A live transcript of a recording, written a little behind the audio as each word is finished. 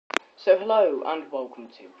So hello and welcome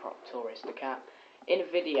to Pt.2. In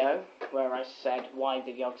a video where I said why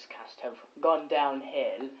the Yogscast have gone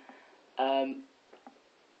downhill,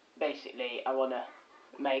 basically I want to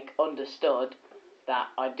make understood that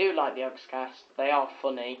I do like the Yogscast, they are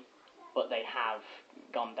funny, but they have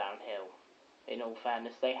gone downhill. In all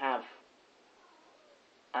fairness, they have.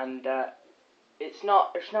 And it's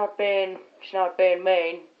not being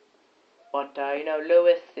mean, but you know,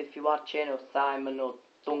 Lewis, if you're watching, or Simon, or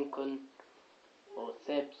Duncan, or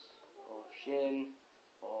Sips, or Shin,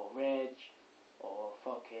 or Ridge, or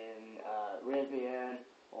fucking Rivian,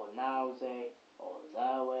 or Nowsy, or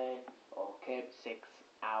Zoe, or Kip 6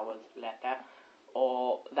 hours later,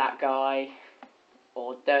 or that guy,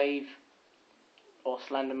 or Dave, or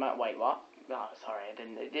Slenderman. Wait, what? Oh, sorry, I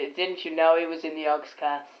didn't. Didn't you know he was in the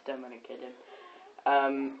Yogscast? I'm gonna kid him.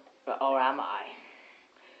 Or am I?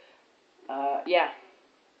 Yeah.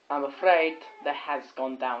 I'm afraid that has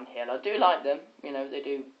gone downhill. I do like them, you know, they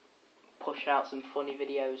do push out some funny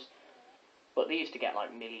videos, but they used to get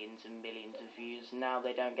like millions and millions of views, and now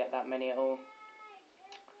they don't get that many at all.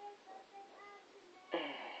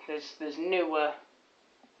 There's newer,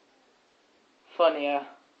 funnier,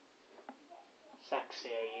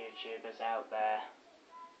 sexier YouTubers out there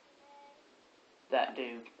that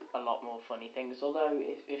do a lot more funny things, although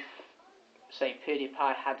if say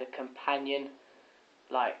Pt.2 had a companion,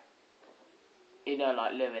 like, you know,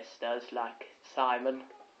 like Lewis does, like Simon,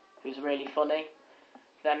 who's really funny,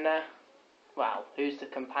 then, well, who's the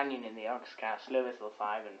companion in the Yogscast, Lewis or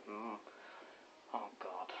Simon? Oh,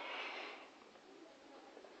 God.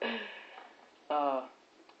 Oh,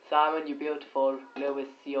 Simon, you're beautiful. Lewis,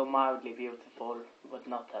 you're mildly beautiful, but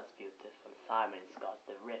not as beautiful. Simon's got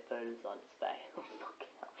the ripples on his face.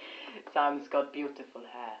 Simon's got beautiful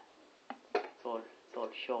hair. It's all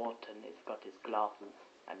short, and he's got his glasses,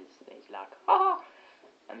 and he's like, ha!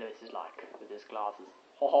 And Lewis is like, with his glasses,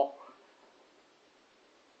 ha!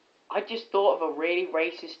 I just thought of a really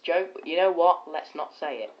racist joke, but you know what? Let's not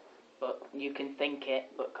say it. But you can think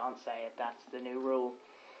it, but can't say it. That's the new rule.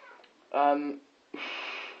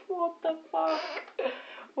 What the fuck?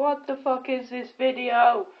 What the fuck is this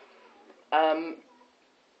video?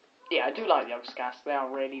 Yeah, I do like the Yogscast. They are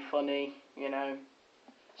really funny, you know.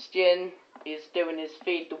 Stin is doing his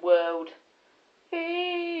Feed the World.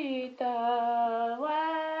 Feed the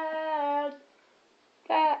world.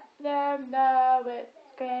 Let them know it's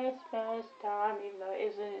Christmas time. Even though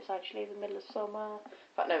it isn't, it's actually the middle of summer.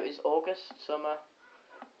 In fact, no, it's August, summer.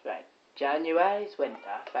 Right. January's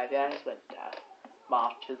winter. February's winter.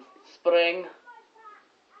 March is spring.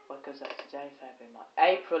 What goes up to January, February, March?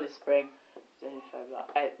 April is spring. January,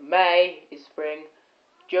 February, May is spring.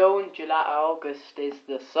 June, July, August is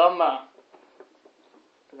the summer.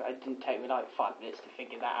 It didn't take me like 5 minutes to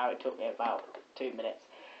figure that out. It took me about 2 minutes.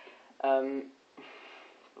 For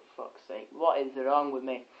fuck's sake, what is wrong with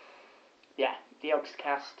me? Yeah, the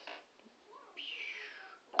Yogscast.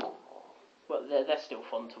 Well, they're still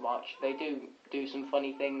fun to watch. They do some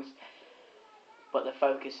funny things, but they're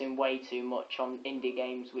focusing way too much on indie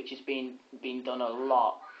games, which has been done a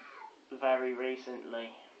lot very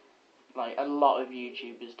recently. Like, a lot of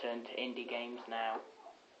YouTubers turn to indie games now,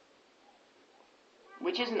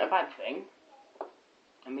 which isn't a bad thing.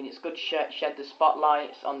 I mean, it's good to shed the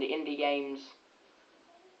spotlights on the indie games.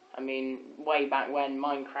 I mean, way back when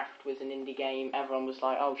Minecraft was an indie game, everyone was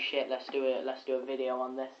like, "Oh shit, let's do a video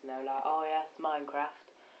on this," and they're like, "Oh yeah, it's Minecraft,"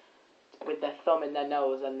 with their thumb in their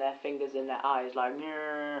nose and their fingers in their eyes, like,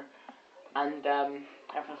 "Nyeh." And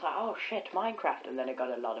everyone's like, "Oh shit, Minecraft," and then it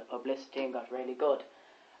got a lot of publicity and got really good,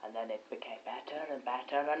 and then it became better and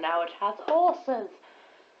better, and now it has horses,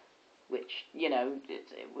 which, you know,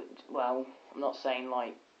 well, I'm not saying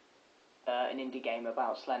like an indie game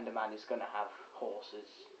about Slenderman is going to have horses,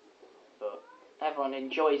 but everyone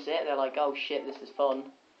enjoys it. They're like, "Oh shit, this is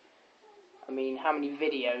fun." I mean, how many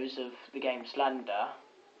videos of the game Slender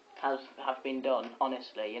have been done,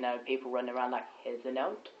 honestly? You know, people running around like, "Here's a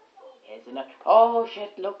note, here's a note. Oh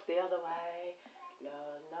shit, look the other way.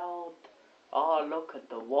 No note. Oh, look at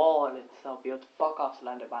the wall, it's so beautiful. Fuck off,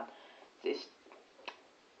 Slenderman."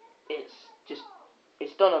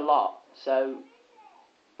 It's done a lot, so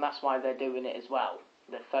that's why they're doing it as well.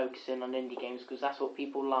 They're focusing on indie games because that's what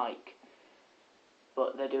people like.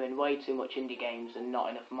 But they're doing way too much indie games and not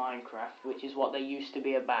enough Minecraft, which is what they used to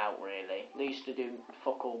be about, really. They used to do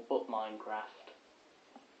fuck all but Minecraft.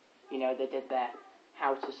 You know, they did their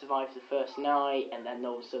How to Survive the First Night, and then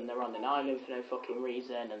all of a sudden they're on an island for no fucking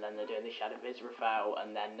reason, and then they're doing the Shadow of Israel,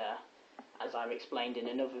 and then, as I've explained in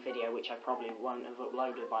another video, which I probably won't have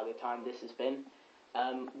uploaded by the time this has been,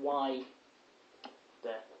 why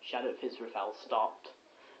the Shadow of Israel stopped.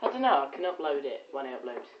 I don't know, I can upload it when I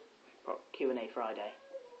upload Q&A Friday.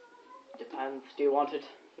 Depends, do you want it?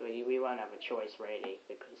 We won't have a choice really,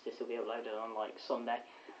 because this will be uploaded on like Sunday,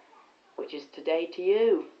 which is today to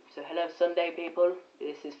you. So hello Sunday people,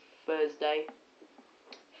 this is Thursday.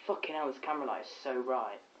 Fucking hell, this camera light is so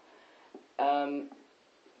bright.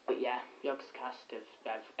 But yeah, Yogscast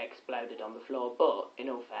have exploded on the floor, but in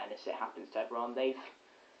all fairness, it happens to everyone. They've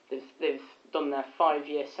done their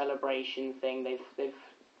 5-year celebration thing, they've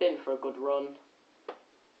been for a good run,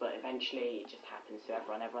 but eventually it just happens to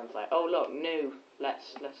everyone. Everyone's like, oh look, new,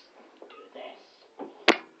 let's do this.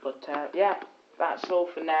 But yeah, that's all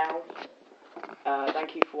for now.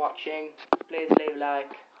 Thank you for watching. Please leave a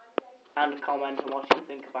like and a comment on what you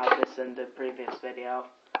think about this and the previous video.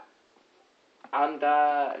 And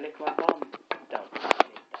lick my bum. Don't,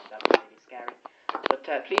 that's really scary. But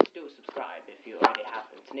please do subscribe if you already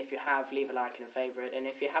haven't. And if you have, leave a like and a favourite. And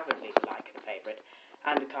if you haven't, leave a like and a favourite.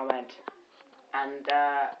 And a comment. And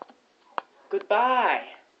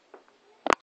goodbye.